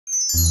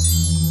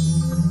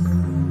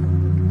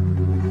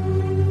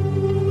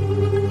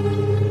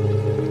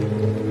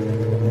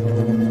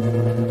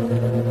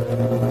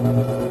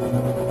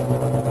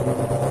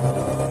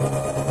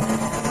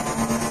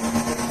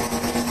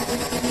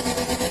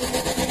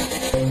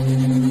Hey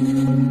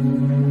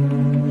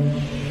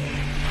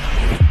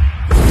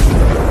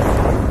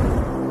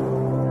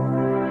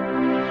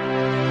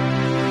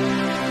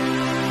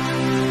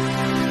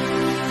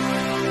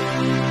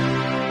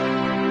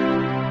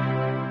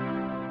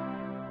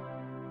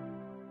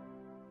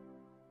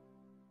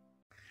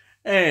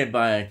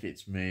Bayek,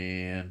 it's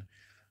me, and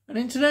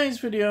in today's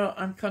video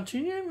I'm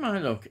continuing my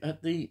look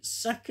at the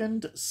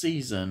second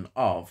season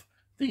of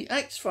The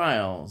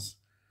X-Files,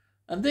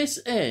 and this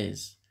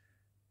is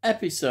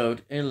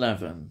episode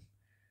 11,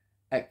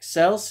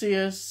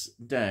 Excelsis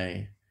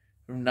Day,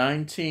 from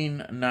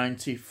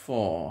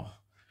 1994.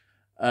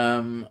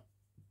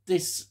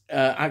 This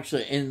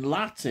actually in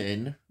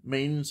Latin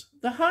means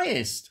the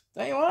highest.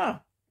 There you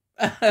are.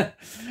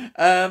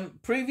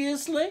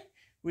 Previously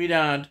we'd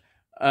had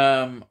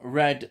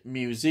Red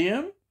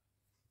Museum,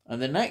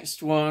 and the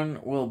next one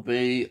will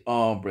be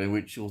Aubrey,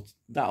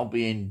 that'll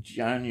be in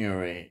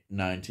January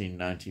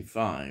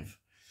 1995.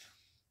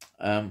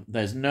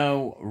 There's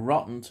no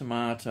Rotten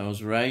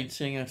Tomatoes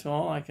rating at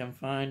all I can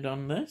find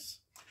on this.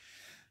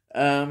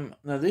 Now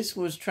this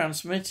was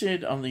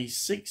transmitted on the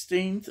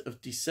 16th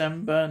of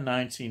December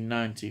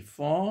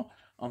 1994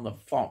 on the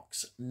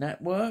Fox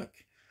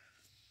network.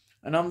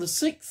 And on the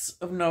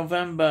 6th of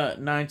November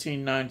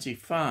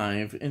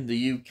 1995 in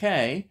the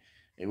UK,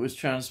 it was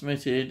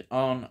transmitted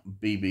on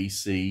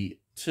BBC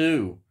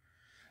Two.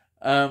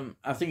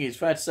 I think it's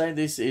fair to say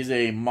this is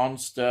a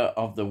Monster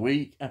of the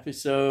Week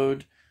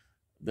episode.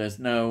 There's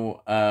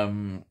no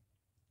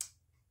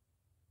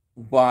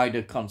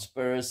wider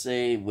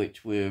conspiracy,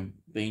 which we've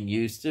been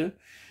used to.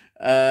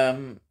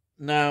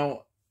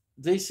 Now,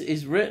 this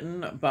is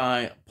written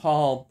by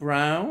Paul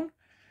Brown,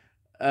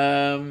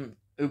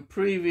 who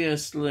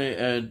previously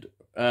had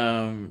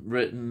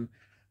written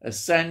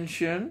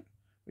Ascension,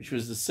 which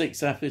was the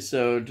 6th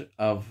episode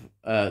of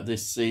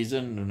this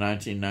season of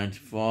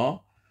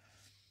 1994.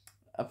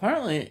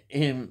 Apparently,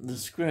 the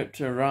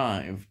script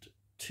arrived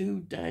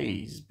 2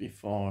 days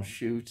before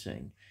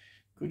shooting.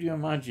 Could you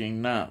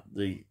imagine that?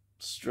 The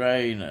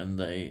strain and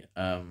the...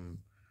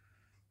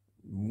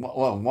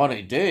 well, what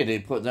it did,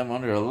 it put them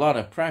under a lot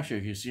of pressure,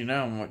 because you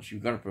know how much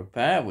you've got to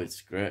prepare with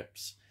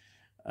scripts.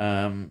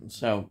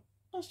 So...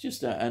 that's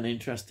just an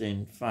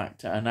interesting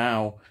fact. And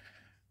now,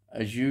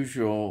 as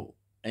usual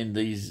in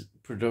these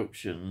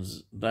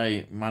productions,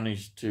 they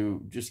manage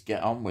to just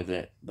get on with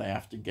it. They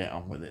have to get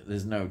on with it.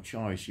 There's no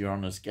choice. You're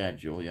on a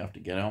schedule. You have to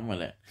get on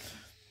with it.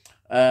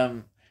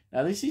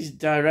 Now, this is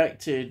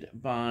directed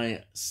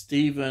by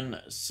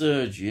Stephen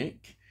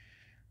Surgic,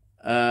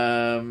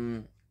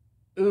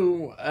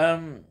 who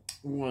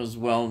was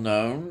well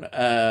known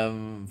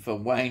for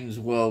Wayne's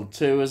World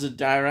 2 as a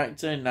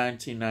director in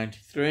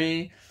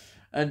 1993.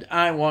 And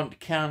I Want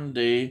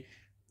Candy,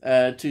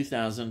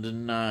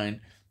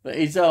 2009. But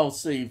his whole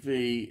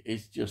CV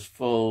is just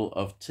full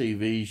of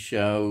TV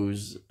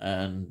shows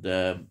and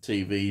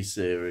TV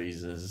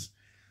series.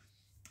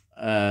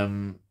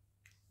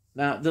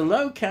 Now, the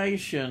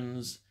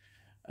locations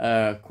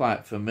are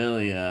quite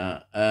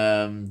familiar.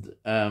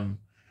 The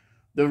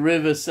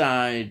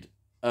Riverside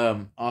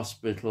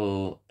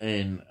Hospital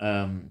in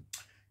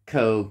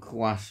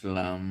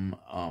Coquitlam,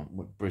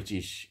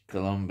 British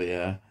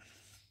Columbia,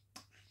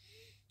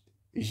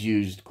 is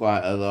used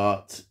quite a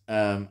lot,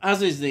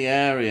 as is the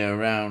area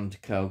around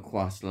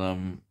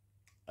Coquitlam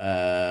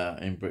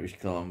in British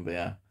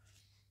Columbia.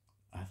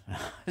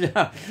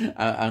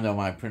 I know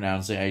my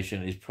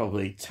pronunciation is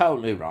probably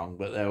totally wrong,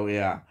 but there we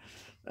are.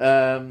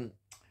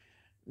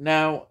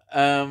 Now,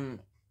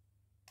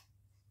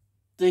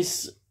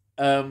 this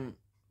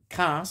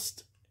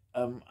cast,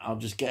 I'll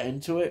just get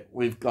into it.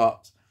 We've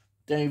got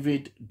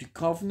David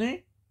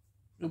Duchovny,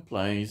 who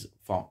plays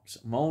Fox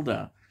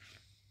Mulder.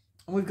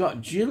 And we've got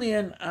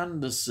Gillian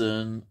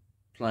Anderson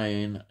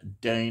playing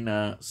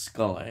Dana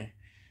Scully.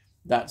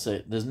 That's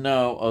it. There's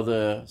no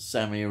other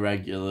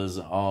semi-regulars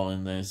at all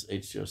in this.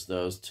 It's just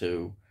those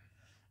two.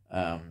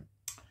 Other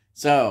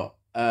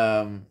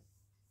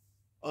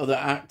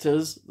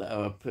actors that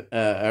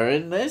are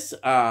in this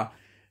are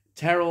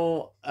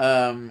Terrell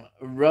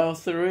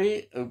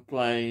Rothery, who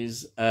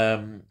plays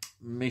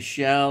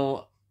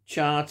Michelle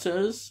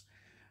Charters.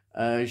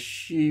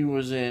 She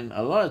was in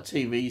a lot of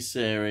TV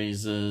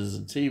series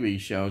and TV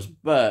shows,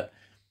 but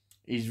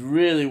he's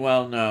really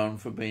well known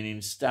for being in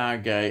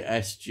Stargate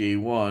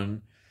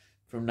SG-1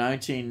 from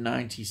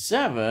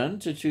 1997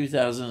 to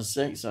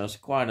 2006. That's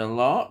quite a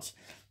lot.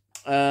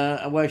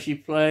 Where she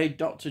played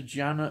Dr.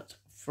 Janet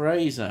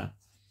Fraser.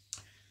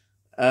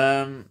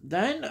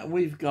 Then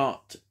we've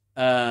got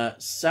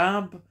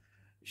Sab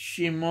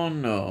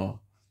Shimono,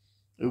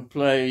 who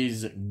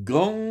plays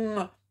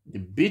Gong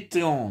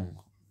Bitron.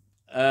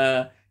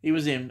 He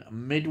was in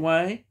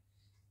Midway,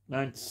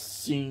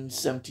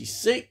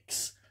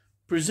 1976.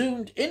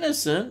 Presumed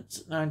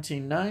Innocent,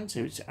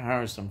 1990, which is a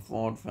Harrison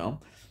Ford film.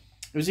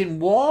 He was in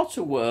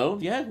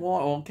Waterworld,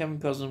 Kevin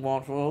Costner's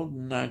Waterworld,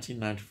 in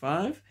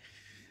 1995.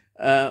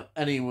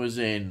 And he was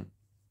in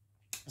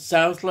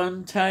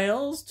Southland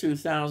Tales,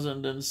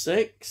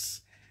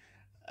 2006.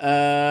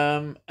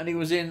 And he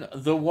was in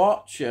The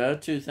Watcher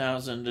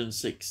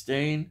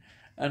 2016.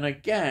 And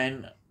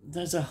again,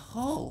 there's a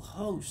whole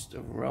host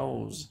of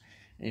roles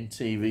in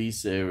TV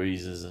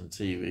series and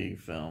TV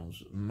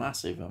films.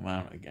 Massive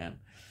amount again.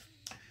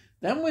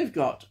 Then we've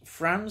got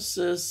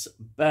Frances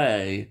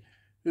Bay,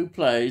 who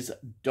plays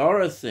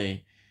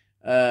Dorothy.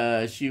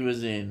 She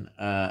was in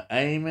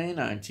Amy,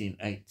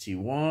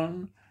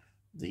 1981.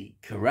 The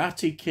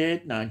Karate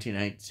Kid,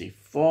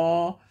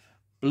 1984.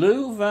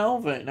 Blue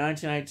Velvet,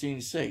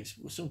 1986.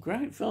 Some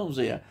great films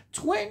here.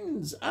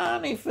 Twins,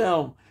 Arnie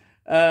film,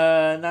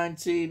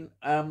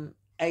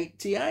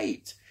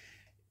 1988.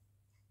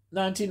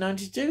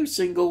 1992,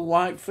 Single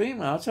White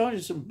Female. I told you,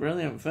 some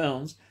brilliant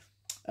films.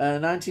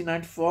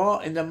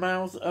 1994, In the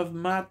Mouth of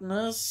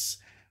Madness,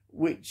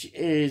 which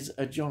is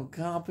a John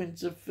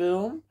Carpenter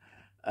film.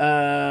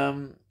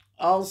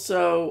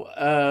 Also,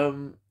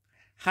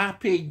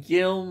 Happy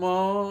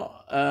Gilmore,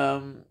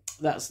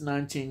 that's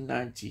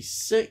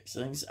 1996. I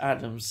think it's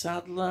Adam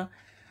Sandler.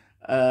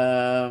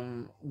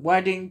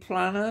 Wedding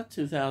Planner,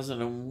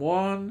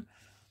 2001.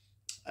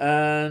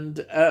 And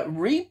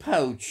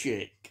Repo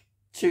Chick,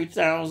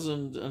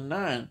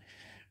 2009,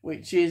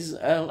 which is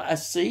a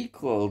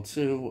sequel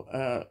to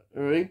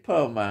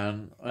Repo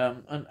Man,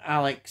 an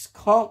Alex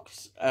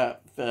Cox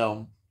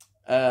film.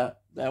 There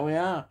we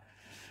are.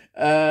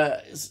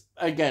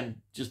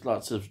 Again, just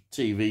lots of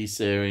TV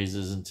series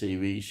and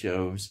TV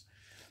shows.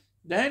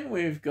 Then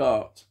we've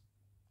got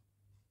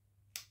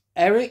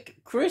Eric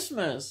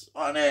Christmas.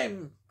 What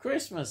name?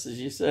 Christmas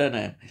is your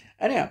surname.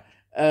 Anyhow,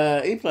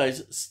 he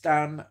plays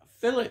Stan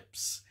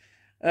Phillips.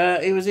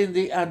 He was in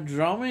the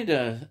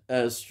Andromeda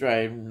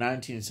strain,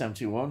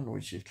 1971,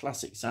 which is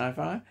classic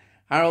sci-fi.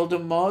 Harold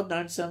and Maude,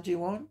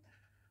 1971.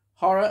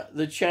 Horror,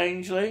 The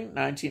Changeling,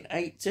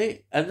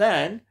 1980. And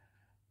then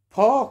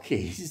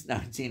Porky's,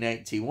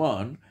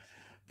 1981.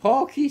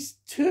 Porky's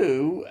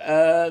 2,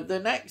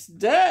 the next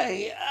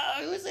day.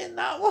 He was in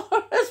that one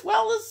as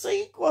well, the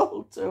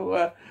sequel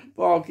to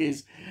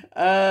Porky's.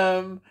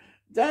 Then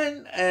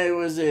it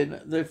was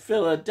in The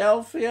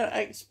Philadelphia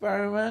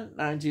Experiment,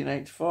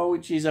 1984,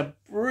 which is a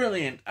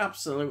brilliant,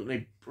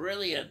 absolutely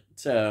brilliant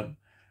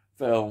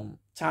film.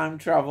 Time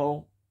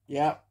travel,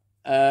 yeah.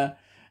 And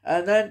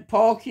then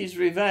Porky's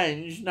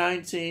Revenge,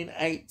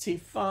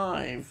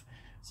 1985.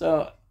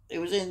 So it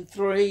was in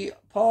 3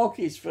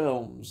 Porky's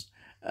films.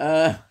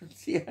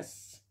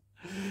 Yes.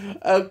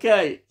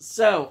 Okay,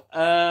 so,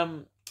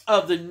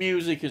 the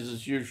music is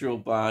as usual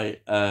by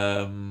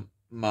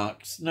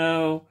Mark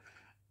Snow.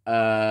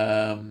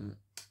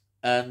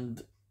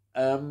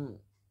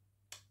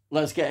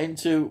 Let's get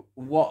into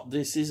what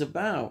this is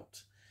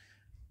about.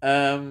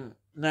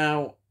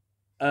 Now,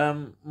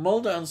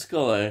 Mulder and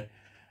Scully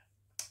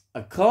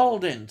are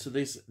called into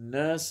this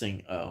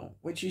nursing home,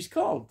 which is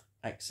called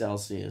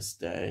Excelsis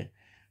Day,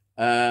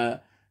 to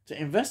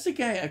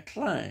investigate a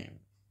claim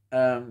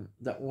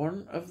that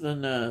one of the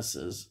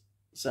nurses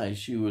says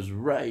she was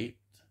raped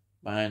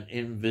by an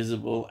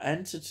invisible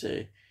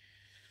entity.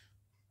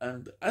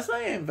 And as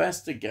they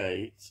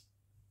investigate,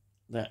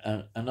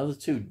 another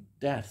 2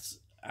 deaths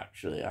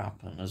actually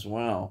happen as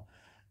well.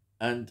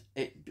 And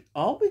it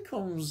all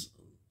becomes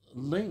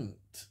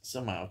linked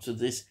somehow to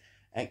this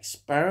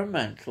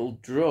experimental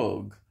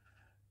drug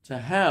to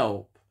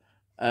help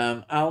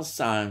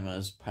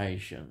Alzheimer's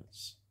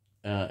patients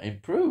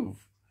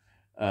improve.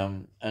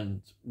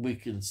 And we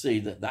can see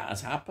that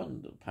has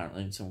happened,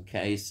 apparently, in some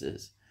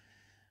cases.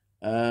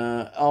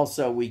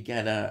 Also, we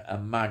get a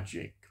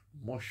magic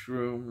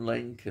mushroom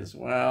link as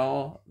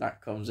well.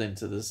 That comes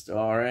into the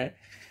story,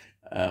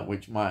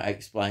 which might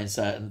explain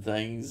certain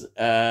things.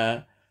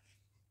 And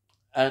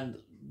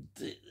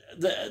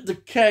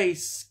the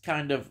case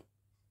kind of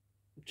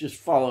just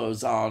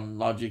follows on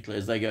logically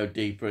as they go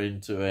deeper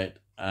into it.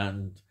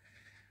 And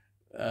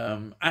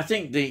I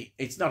think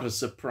it's not a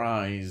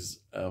surprise,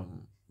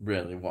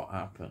 really, what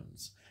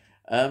happens.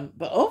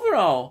 But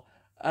overall,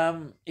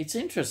 it's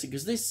interesting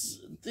because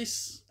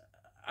this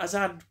has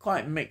had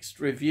quite mixed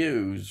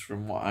reviews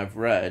from what I've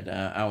read,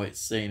 how it's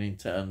seen in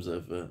terms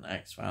of an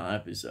X-File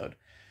episode.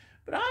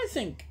 But I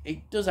think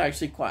it does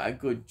actually quite a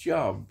good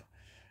job.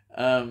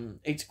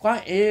 It's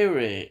quite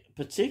eerie,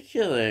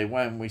 particularly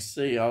when we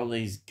see all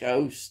these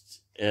ghost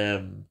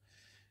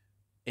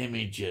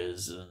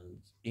images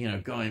and,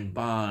 going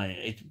by.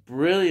 It's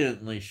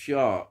brilliantly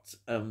shot.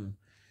 And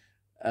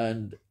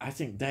I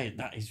think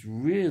that is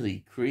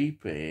really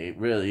creepy. It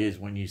really is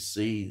when you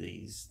see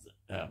these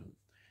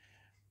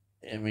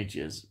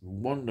images.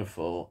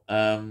 Wonderful.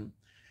 And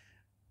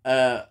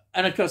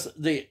of course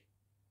the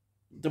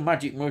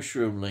magic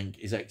mushroom link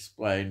is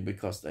explained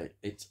because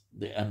it's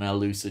an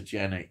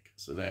hallucinogenic,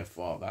 so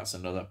therefore that's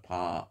another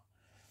part.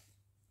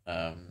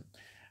 And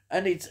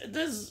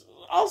there's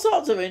all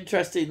sorts of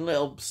interesting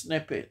little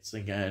snippets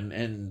again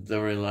in the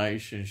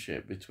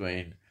relationship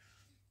between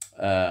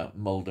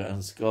Mulder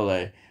and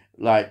Scully.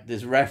 Like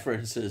there's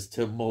references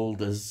to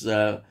Mulder's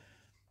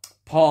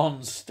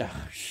porn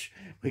stash,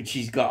 which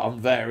he's got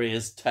on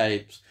various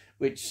tapes,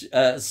 which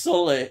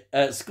Scully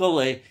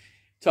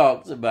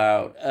talks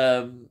about.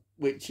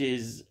 which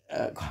is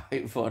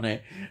quite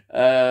funny.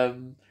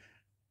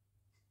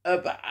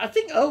 But I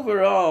think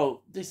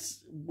overall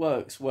this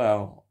works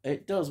well.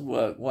 It does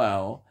work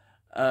well,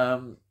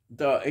 though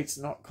it's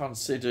not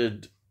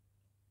considered,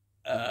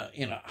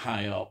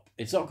 high up.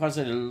 It's not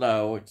considered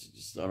low. It's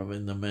just sort of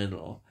in the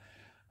middle.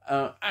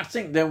 I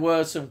think there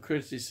were some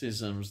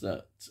criticisms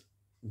that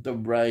the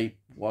rape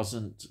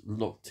wasn't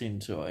looked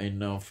into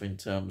enough in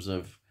terms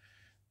of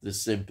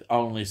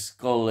only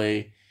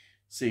Scully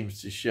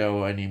seems to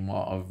show any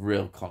more of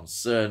real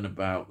concern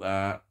about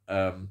that.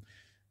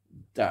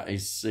 That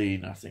is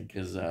seen, I think,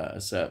 as a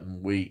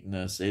certain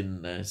weakness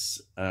in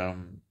this.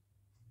 And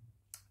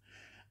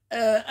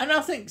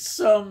I think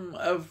some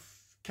of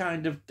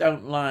kind of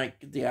don't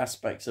like the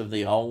aspects of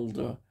the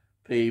older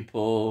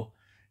people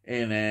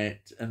in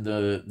it, and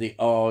the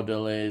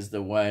orderlies,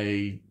 the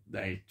way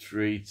they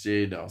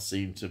treated or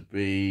seem to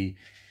be.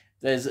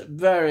 There's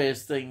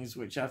various things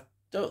which I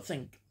don't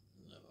think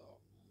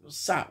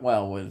sat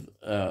well with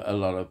a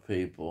lot of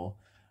people,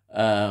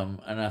 and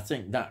I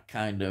think that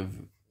kind of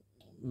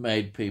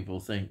made people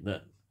think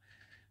that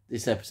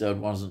this episode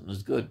wasn't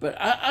as good. But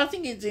I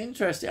think it's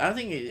interesting. I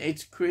think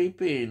it's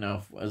creepy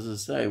enough, as I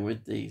say,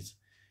 with the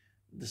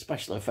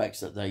special effects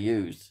that they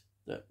used,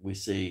 that we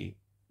see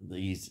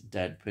these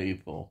dead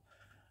people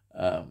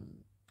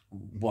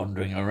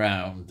wandering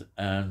around,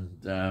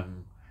 and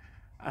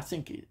I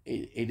think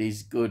it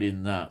is good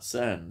in that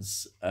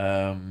sense.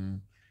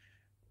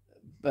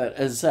 But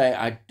as I say,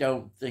 I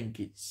don't think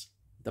it's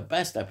the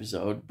best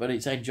episode, but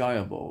it's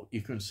enjoyable.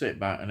 You can sit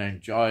back and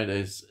enjoy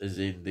this as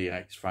in the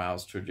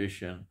X-Files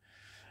tradition.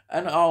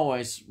 And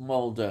always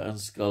Mulder and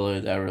Scully,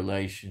 their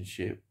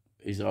relationship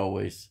is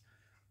always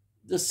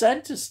the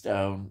centre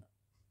stone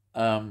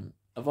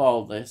of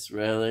all this,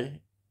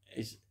 really.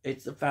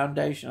 It's the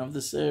foundation of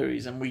the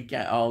series, and we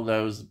get all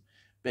those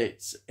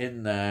bits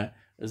in there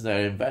as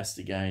they're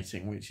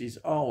investigating, which is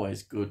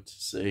always good to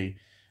see,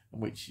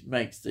 which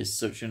makes this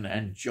such an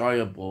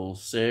enjoyable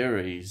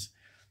series,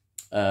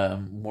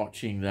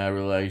 watching their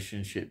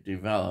relationship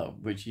develop,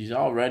 which is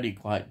already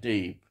quite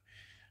deep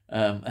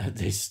at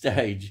this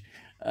stage.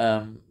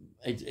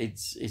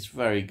 It's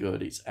very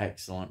good. It's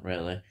excellent,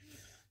 really.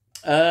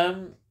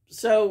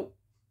 So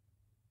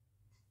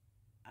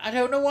I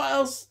don't know what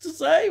else to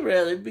say,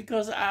 really,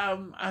 because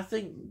I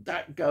think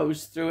that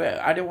goes through it.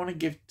 I don't want to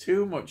give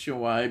too much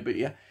away, but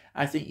yeah,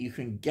 I think you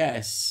can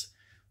guess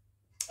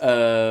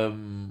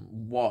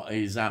what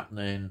is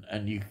happening,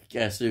 and you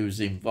guess who's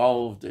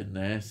involved in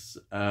this.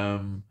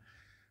 But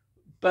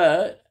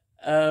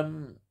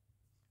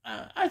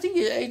I think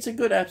it's a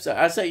good episode.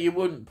 I say you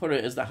wouldn't put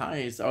it as the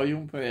highest, or you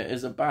wouldn't put it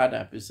as a bad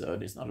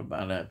episode. It's not a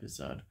bad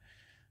episode.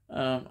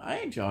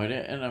 I enjoyed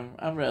it, and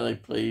I'm really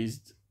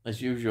pleased,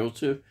 as usual,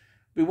 to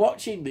be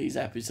watching these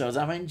episodes.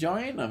 I'm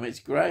enjoying them. It's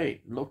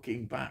great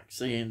looking back,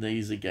 seeing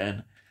these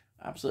again.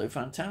 Absolutely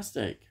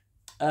fantastic.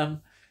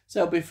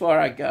 So before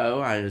I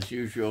go, I, as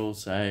usual,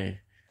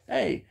 say,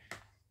 hey,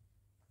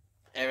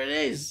 there it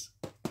is.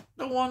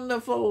 The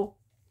wonderful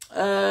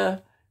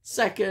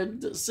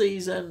second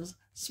season's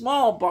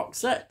small box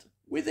set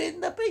within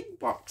the big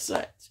box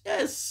set.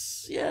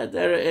 Yes, yeah,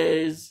 there it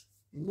is.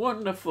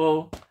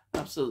 Wonderful.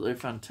 Absolutely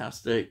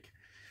fantastic.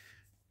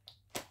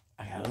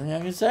 I don't think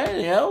I can say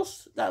anything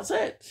else. That's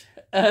it.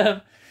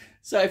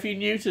 So if you're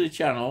new to the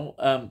channel,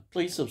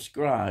 please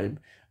subscribe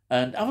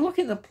and have a look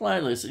in the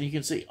playlist, and you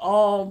can see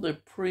all the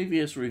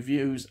previous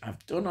reviews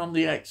I've done on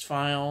the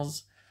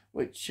X-Files,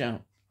 which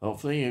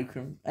hopefully you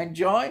can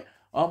enjoy,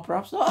 or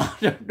perhaps not,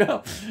 I don't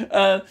know.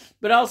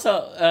 But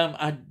also,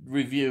 I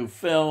review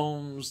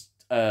films,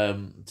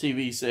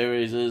 TV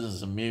series, and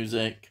some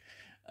music.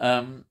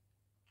 And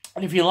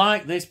if you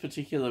like this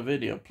particular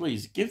video,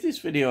 please give this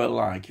video a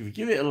like. If you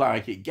give it a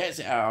like, it gets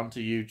it out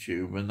onto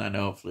YouTube, and then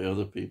hopefully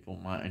other people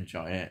might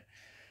enjoy it.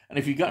 And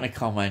if you've got any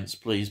comments,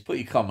 please put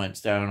your comments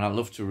down. I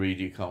love to read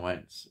your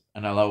comments,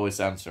 and I'll always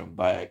answer them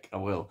back. I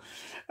will.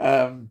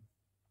 So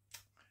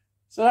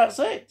that's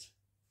it.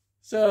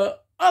 So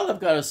all I've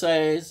got to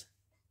say is,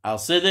 I'll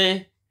see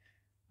thee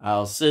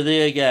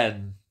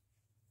again.